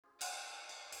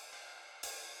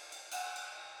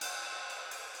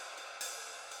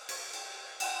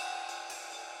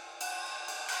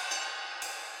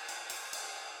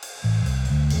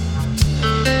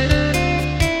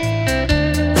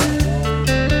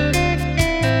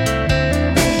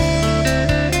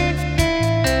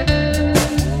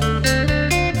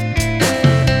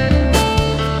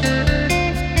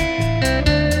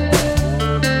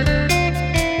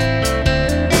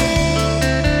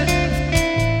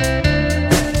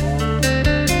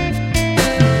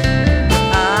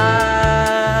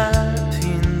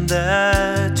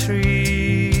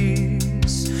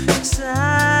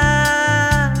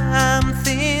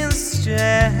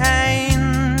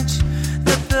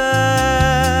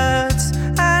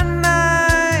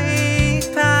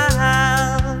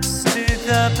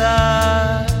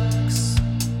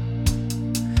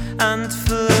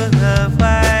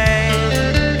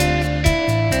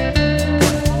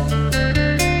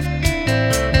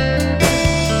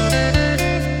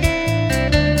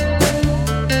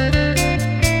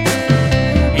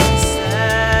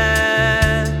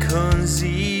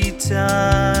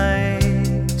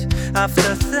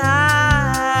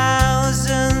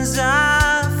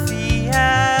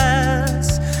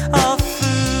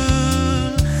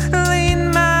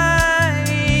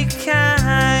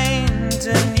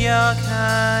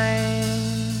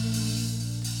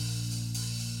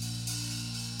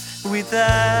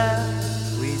that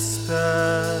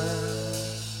whisper,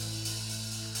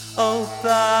 oh,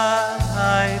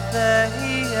 by the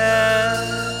air,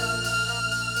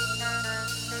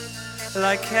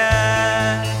 like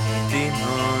a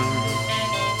demon,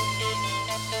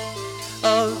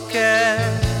 oh, get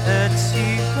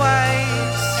wasted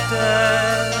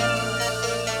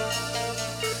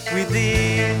with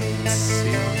its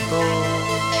symbols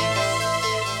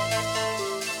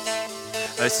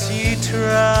as you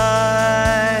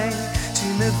try to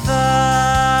move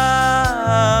on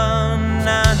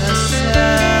and ascend.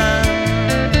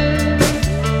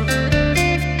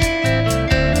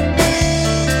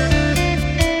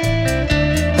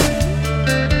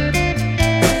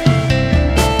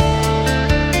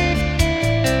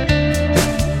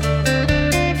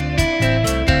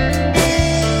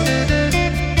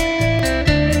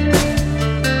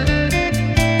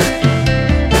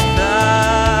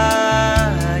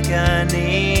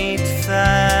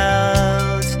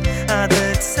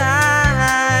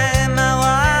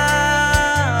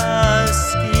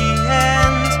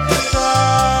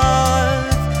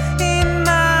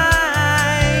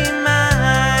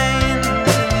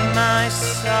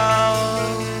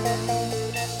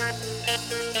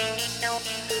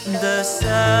 The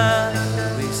sun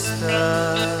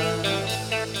whispers,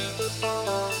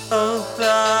 oh,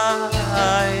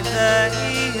 by the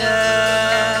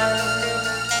air,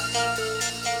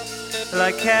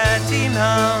 like a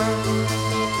demon,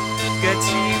 gets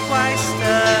you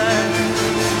wasted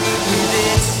with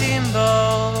its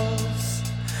symbols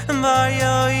by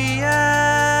your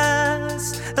ears,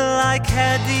 like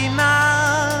a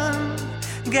demon,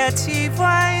 gets you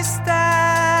wasted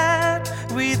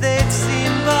with its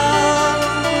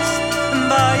symbols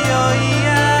by your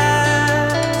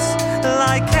ears,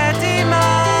 like